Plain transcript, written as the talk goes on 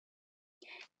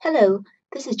Hello,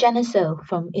 this is Jenna So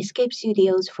from Escape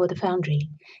Studios for the Foundry.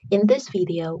 In this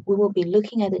video, we will be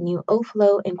looking at the new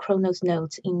OFlow and Kronos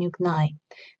nodes in Nuke 9.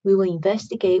 We will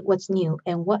investigate what's new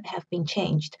and what have been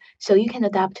changed, so you can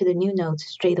adapt to the new nodes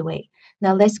straight away.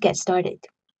 Now let's get started.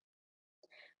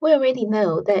 We already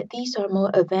know that these are more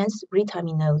advanced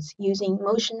retiming nodes using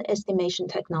motion estimation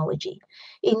technology.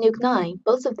 In Nuke 9,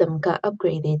 both of them got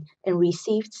upgraded and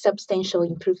received substantial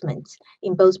improvements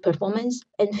in both performance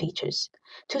and features.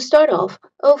 To start off,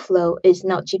 OFlow is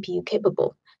not GPU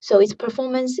capable, so its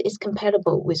performance is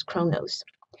compatible with Kronos,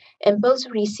 and both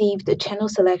receive the channel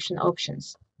selection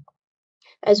options,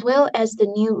 as well as the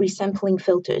new resampling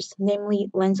filters, namely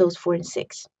Lensos 4 and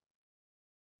 6.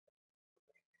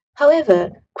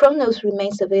 However, Kronos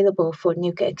remains available for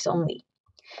Nuke X only.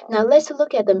 Now let's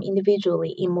look at them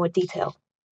individually in more detail.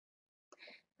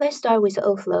 Let's start with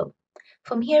OFlow.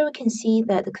 From here we can see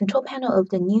that the control panel of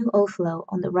the new OFlow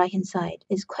on the right hand side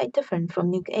is quite different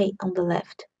from Nuke 8 on the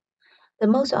left. The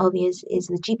most obvious is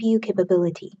the GPU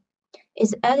capability.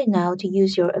 It's added now to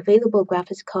use your available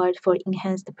graphics card for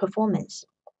enhanced performance.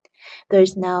 There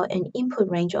is now an input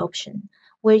range option,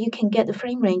 where you can get the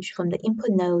frame range from the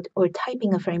input node or type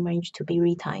in a frame range to be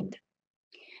retimed.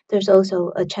 There's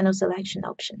also a channel selection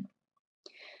option.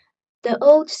 The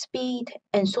old speed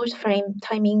and source frame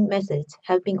timing methods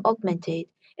have been augmented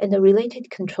and the related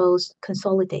controls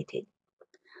consolidated.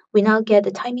 We now get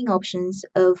the timing options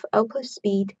of output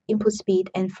speed, input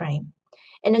speed, and frame,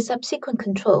 and a subsequent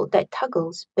control that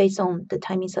toggles based on the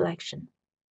timing selection.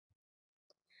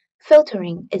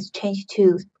 Filtering is changed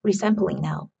to resampling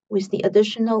now, with the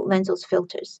additional Lensos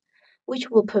filters, which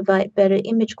will provide better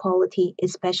image quality,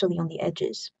 especially on the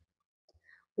edges.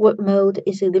 Warp mode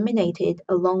is eliminated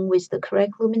along with the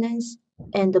correct luminance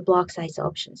and the block size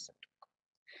options.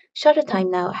 Shutter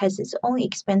time now has its own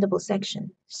expandable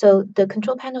section, so the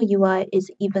control panel UI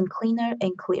is even cleaner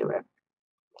and clearer.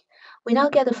 We now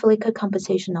get a flicker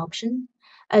compensation option,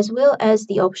 as well as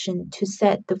the option to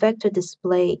set the vector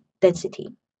display density.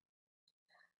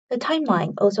 The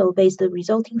timeline also obeys the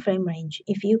resulting frame range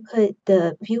if you put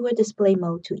the viewer display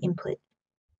mode to input.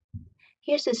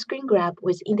 Here's a screen grab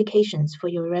with indications for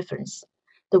your reference.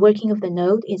 The working of the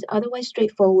node is otherwise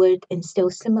straightforward and still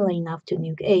similar enough to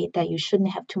Nuke 8 that you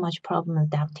shouldn't have too much problem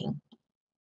adapting.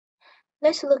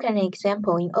 Let's look at an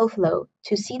example in OFlow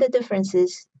to see the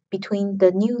differences between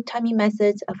the new timing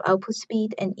methods of output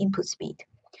speed and input speed.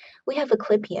 We have a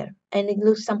clip here, and it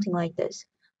looks something like this.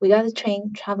 We got a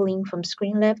train traveling from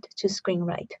screen left to screen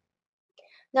right.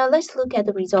 Now let's look at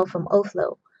the result from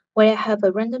OFlow, where I have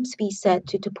a random speed set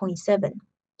to 2.7.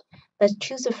 Let's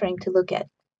choose a frame to look at.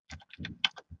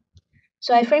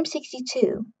 So I frame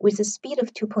 62 with a speed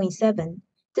of 2.7.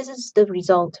 This is the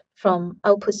result from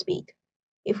output speed.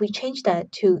 If we change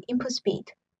that to input speed,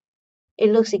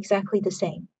 it looks exactly the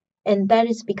same, and that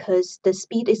is because the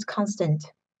speed is constant.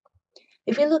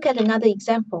 If we look at another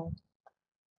example,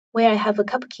 where I have a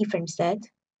couple keyframes set,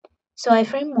 so I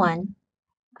frame 1,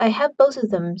 I have both of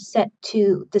them set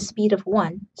to the speed of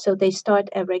 1, so they start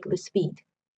at regular speed.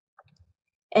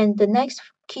 And the next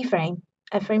keyframe,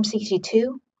 at frame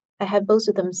 62, I have both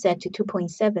of them set to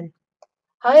 2.7.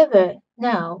 However,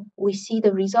 now we see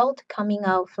the result coming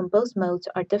out from both modes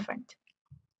are different.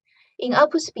 In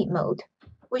output speed mode,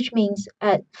 which means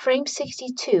at frame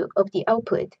 62 of the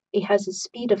output, it has a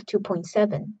speed of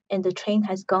 2.7 and the train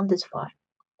has gone this far.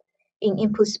 In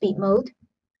input speed mode,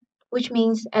 which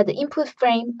means at the input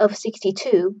frame of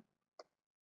 62,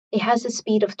 it has a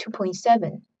speed of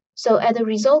 2.7. So at the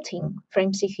resulting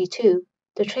frame 62,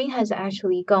 the train has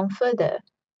actually gone further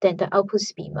than the output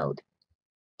speed mode.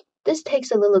 This takes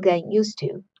a little getting used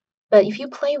to, but if you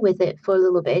play with it for a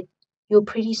little bit, you'll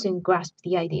pretty soon grasp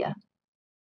the idea.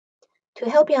 To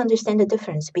help you understand the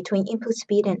difference between input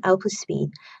speed and output speed,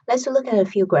 let's look at a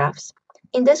few graphs.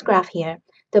 In this graph here,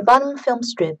 the bottom film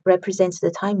strip represents the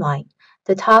timeline.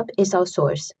 The top is our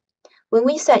source. When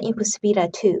we set input speed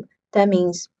at 2, that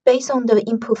means based on the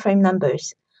input frame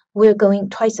numbers, we're going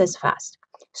twice as fast.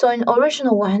 So an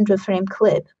original 100 frame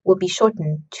clip will be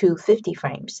shortened to 50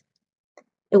 frames.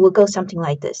 It will go something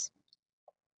like this.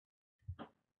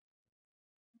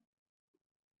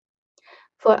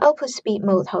 For output speed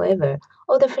mode, however,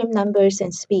 all the frame numbers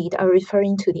and speed are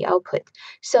referring to the output.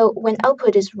 So when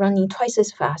output is running twice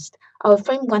as fast, our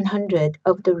frame 100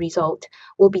 of the result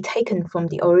will be taken from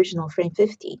the original frame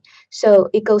 50. So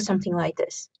it goes something like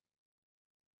this.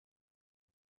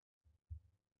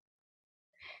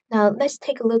 Now let's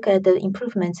take a look at the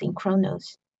improvements in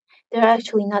Kronos. There are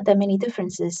actually not that many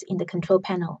differences in the control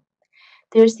panel.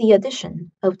 There's the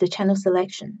addition of the channel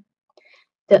selection.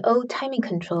 The old timing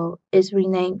control is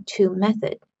renamed to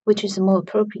method which is more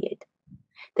appropriate.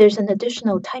 There's an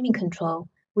additional timing control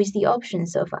with the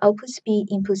options of output speed,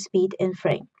 input speed, and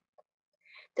frame.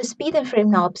 The speed and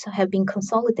frame knobs have been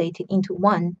consolidated into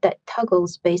one that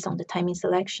toggles based on the timing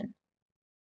selection.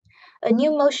 A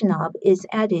new motion knob is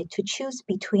added to choose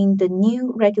between the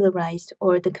new regularized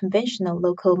or the conventional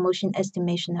local motion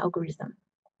estimation algorithm.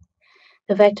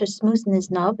 The vector smoothness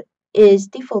knob is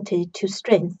defaulted to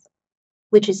strength,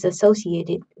 which is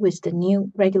associated with the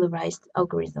new regularized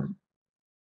algorithm.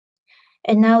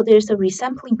 And now there's a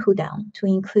resampling pulldown to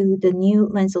include the new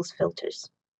Lensos filters.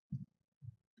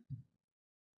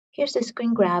 Here's a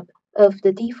screen grab of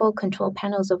the default control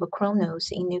panels of a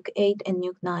Kronos in Nuke 8 and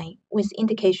Nuke 9 with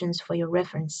indications for your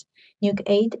reference. Nuke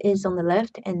 8 is on the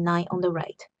left and 9 on the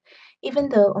right. Even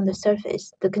though on the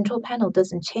surface, the control panel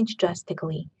doesn't change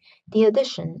drastically, the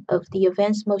addition of the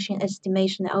advanced motion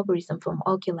estimation algorithm from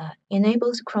Ocula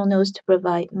enables Kronos to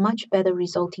provide much better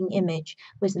resulting image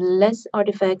with less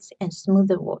artifacts and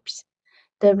smoother warps.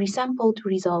 The resampled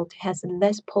result has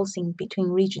less pulsing between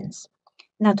regions.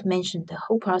 Not to mention the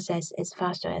whole process is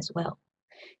faster as well.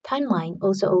 Timeline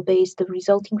also obeys the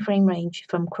resulting frame range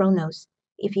from Kronos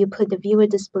if you put the viewer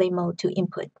display mode to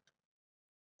input.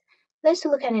 Let's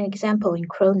look at an example in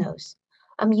Kronos.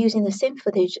 I'm using the same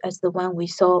footage as the one we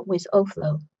saw with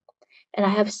OFlow, and I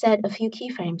have set a few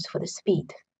keyframes for the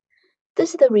speed.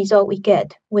 This is the result we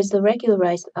get with the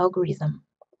regularized algorithm.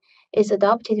 It's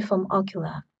adopted from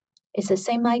Ocula. It's a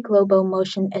semi-global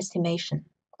motion estimation.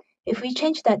 If we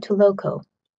change that to local,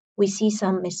 we see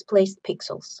some misplaced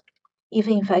pixels.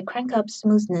 Even if I crank up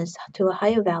smoothness to a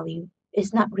higher value,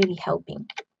 it's not really helping.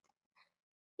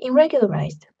 In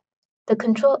regularized, the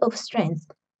control of strength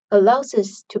allows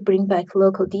us to bring back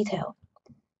local detail.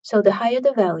 So the higher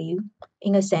the value,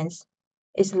 in a sense,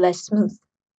 is less smooth.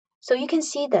 So you can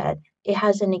see that it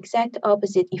has an exact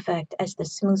opposite effect as the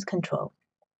smooth control.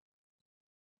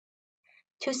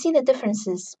 To see the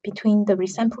differences between the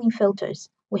resampling filters,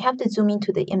 we have to zoom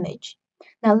into the image.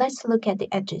 Now let's look at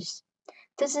the edges.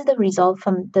 This is the result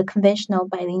from the conventional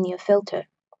bilinear filter.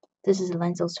 This is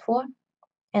Lensos 4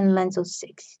 and Lensos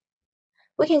 6.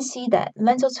 We can see that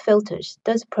Lensos filters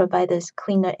does provide us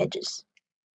cleaner edges.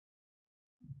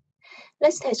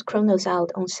 Let's test Kronos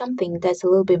out on something that's a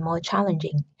little bit more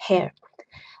challenging, hair.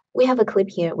 We have a clip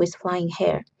here with flying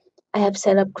hair. I have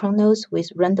set up Kronos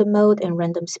with random mode and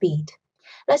random speed.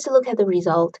 Let's look at the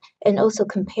result and also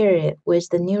compare it with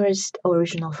the nearest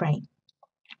original frame.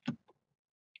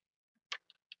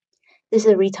 This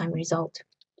is a retime result.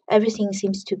 Everything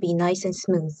seems to be nice and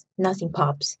smooth, nothing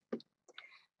pops.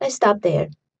 Let's stop there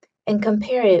and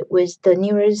compare it with the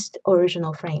nearest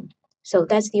original frame. So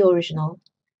that's the original.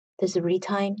 This is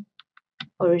retime,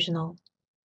 original,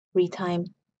 retime,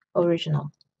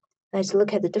 original. Let's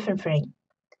look at the different frame.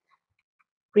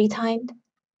 Retimed,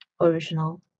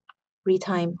 original,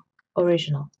 retime,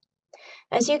 original.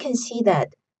 As you can see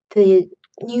that the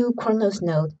new Kronos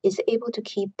node is able to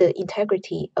keep the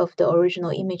integrity of the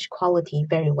original image quality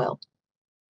very well.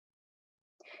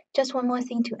 Just one more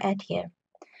thing to add here.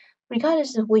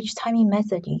 Regardless of which timing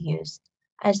method you use,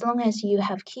 as long as you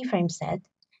have keyframe set,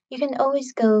 you can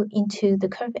always go into the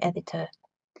curve editor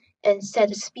and set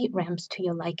the speed ramps to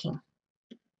your liking.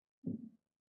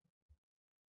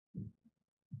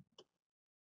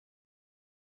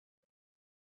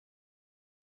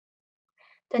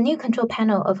 The new control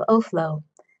panel of OFlow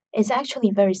is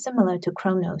actually very similar to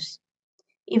Kronos.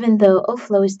 Even though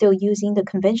OFlow is still using the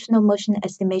conventional motion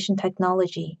estimation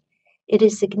technology, it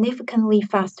is significantly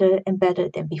faster and better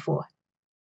than before.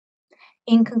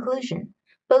 In conclusion,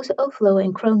 both OFlow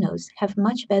and Kronos have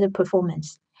much better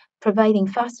performance, providing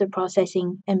faster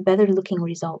processing and better looking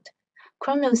result.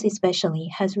 Kronos especially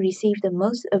has received the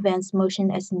most advanced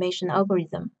motion estimation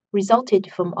algorithm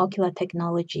resulted from Ocula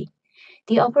technology.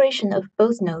 The operation of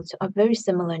both nodes are very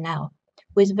similar now,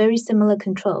 with very similar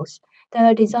controls that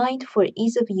are designed for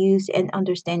ease of use and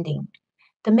understanding.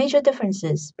 The major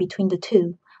differences between the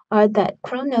two are that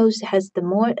Kronos has the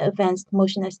more advanced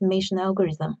motion estimation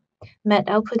algorithm, matte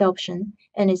output option,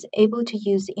 and is able to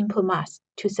use input mask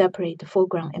to separate the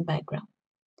foreground and background.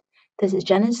 This is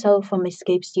Janice So from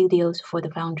Escape Studios for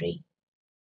the Foundry.